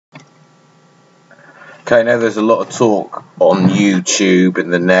Okay, now there's a lot of talk on YouTube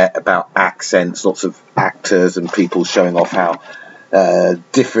and the net about accents, lots of actors and people showing off how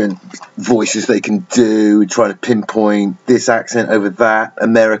different voices they can do, trying to pinpoint this accent over that,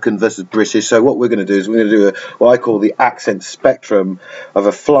 American versus British. So what we're going to do is we're going to do what I call the accent spectrum of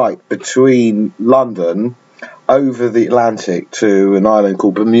a flight between London over the Atlantic to an island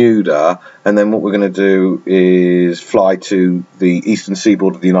called Bermuda, and then what we're going to do is fly to the eastern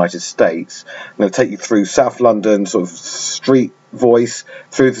seaboard of the United States. I'm going to take you through South London, sort of street voice,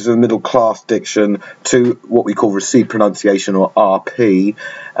 through to the middle class diction, to what we call received pronunciation, or RP,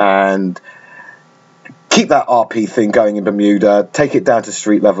 and keep that RP thing going in Bermuda, take it down to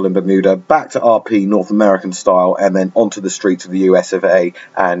street level in Bermuda, back to RP North American style, and then onto the streets of the US of A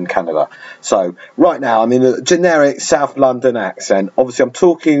and Canada. So right now I'm in a generic South London accent. Obviously I'm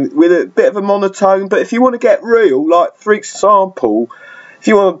talking with a bit of a monotone, but if you want to get real, like for example, if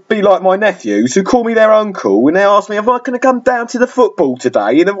you want to be like my nephews who call me their uncle when they ask me, am I going to come down to the football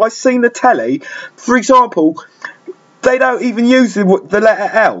today, and have I seen the telly, for example, they don't even use the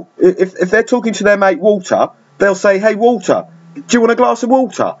letter L. If they're talking to their mate Walter, they'll say, hey Walter, do you want a glass of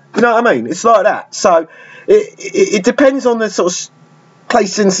water? You know what I mean? It's like that. So it depends on the sort of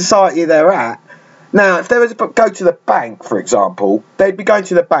place in society they're at. Now, if they were to go to the bank, for example, they'd be going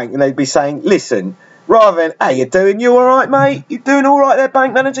to the bank and they'd be saying, listen, rather than, hey, you doing? You all right, mate? You doing all right there,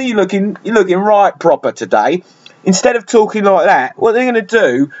 bank manager? You looking right proper today. Instead of talking like that, what they're going to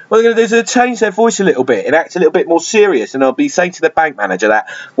do, is change their voice a little bit and act a little bit more serious. And I'll be saying to the bank manager that,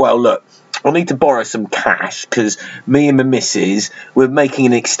 well, look, I need to borrow some cash because me and my missus, we're making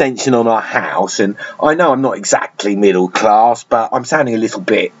an extension on our house. And I know I'm not exactly middle class, but I'm sounding a little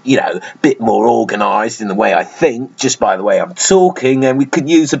bit, bit more organised in the way I think, just by the way I'm talking. And we could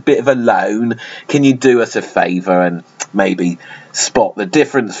use a bit of a loan. Can you do us a favour and maybe spot the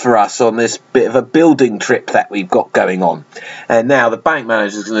difference for us on this bit of a building trip that we've got going on? And now the bank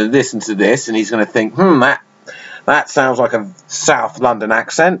manager's going to listen to this and he's going to think, that sounds like a South London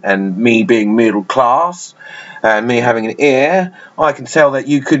accent, and me being middle class and me having an ear, I can tell that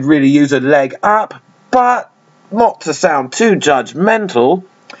you could really use a leg up, but not to sound too judgmental.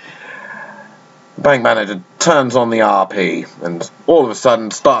 The bank manager turns on the RP and all of a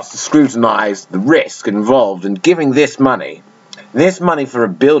sudden starts to scrutinise the risk involved in giving this money for a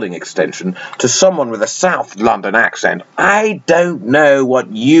building extension to someone with a South London accent. I don't know what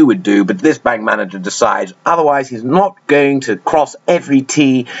you would do, but this bank manager decides otherwise he's not going to cross every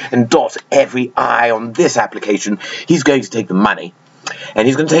T and dot every I on this application. He's going to take the money, and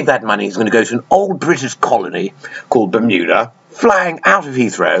he's going to take that money, he's going to go to an old British colony called Bermuda, flying out of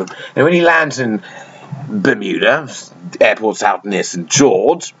Heathrow, and when he lands in Bermuda, airport's out near St.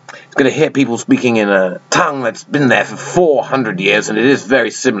 George, it's going to hear people speaking in a tongue that's been there for 400 years, and it is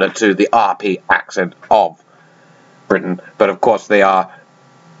very similar to the RP accent of Britain, but of course they are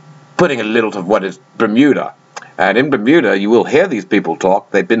putting a little of what is Bermuda. And in Bermuda, you will hear these people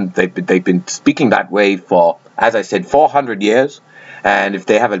talk. They've been speaking that way for, as I said, 400 years. And if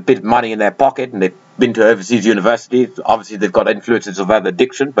they have a bit of money in their pocket and they've been to overseas universities, obviously they've got influences of other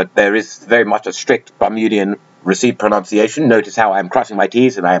diction, but there is very much a strict Bermudian received pronunciation. Notice how I'm crossing my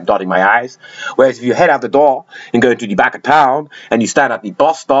T's and I am dotting my I's. Whereas if you head out the door and go to the back of town and you stand at the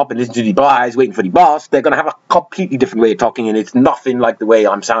bus stop and listen to the guys waiting for the bus, they're going to have a completely different way of talking, and it's nothing like the way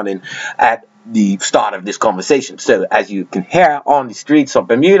I'm sounding at the start of this conversation. So as you can hear on the streets of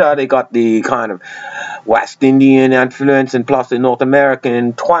Bermuda, they got the kind of West Indian influence and plus the North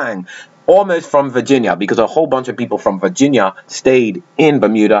American twang, almost from Virginia, because a whole bunch of people from Virginia stayed in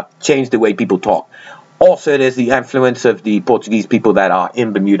Bermuda, changed the way people talk. Also, there's the influence of the Portuguese people that are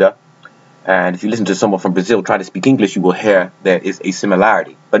in Bermuda. And if you listen to someone from Brazil try to speak English, you will hear there is a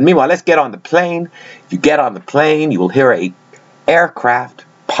similarity. But meanwhile, let's get on the plane. If you get on the plane, you will hear a aircraft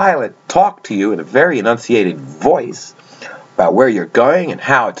pilot talk to you in a very enunciated voice about where you're going and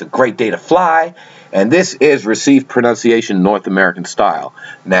how it's a great day to fly. And this is received pronunciation North American style.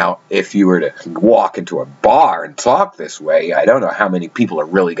 Now, if you were to walk into a bar and talk this way, I don't know how many people are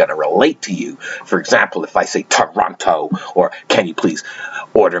really going to relate to you. For example, if I say Toronto, or can you please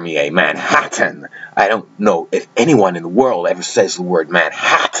order me a Manhattan? I don't know if anyone in the world ever says the word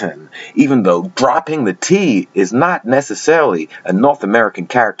Manhattan, even though dropping the T is not necessarily a North American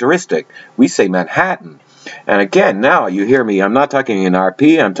characteristic. We say Manhattan. And again, now you hear me, I'm not talking in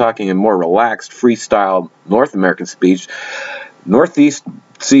RP, I'm talking in more relaxed, freestyle North American speech. Northeast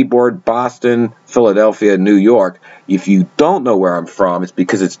seaboard, Boston, Philadelphia, New York. If you don't know where I'm from, it's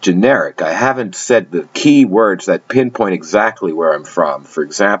because it's generic. I haven't said the key words that pinpoint exactly where I'm from. For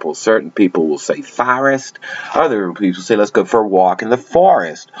example, certain people will say forest. Other people say, let's go for a walk in the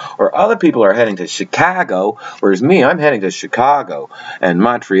forest. Or other people are heading to Chicago, whereas me, I'm heading to Chicago and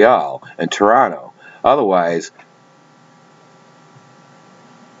Montreal and Toronto. Otherwise,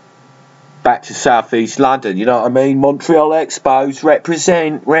 back to Southeast London, you know what I mean? Montreal Expos,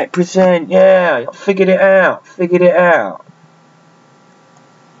 represent, yeah, I figured it out.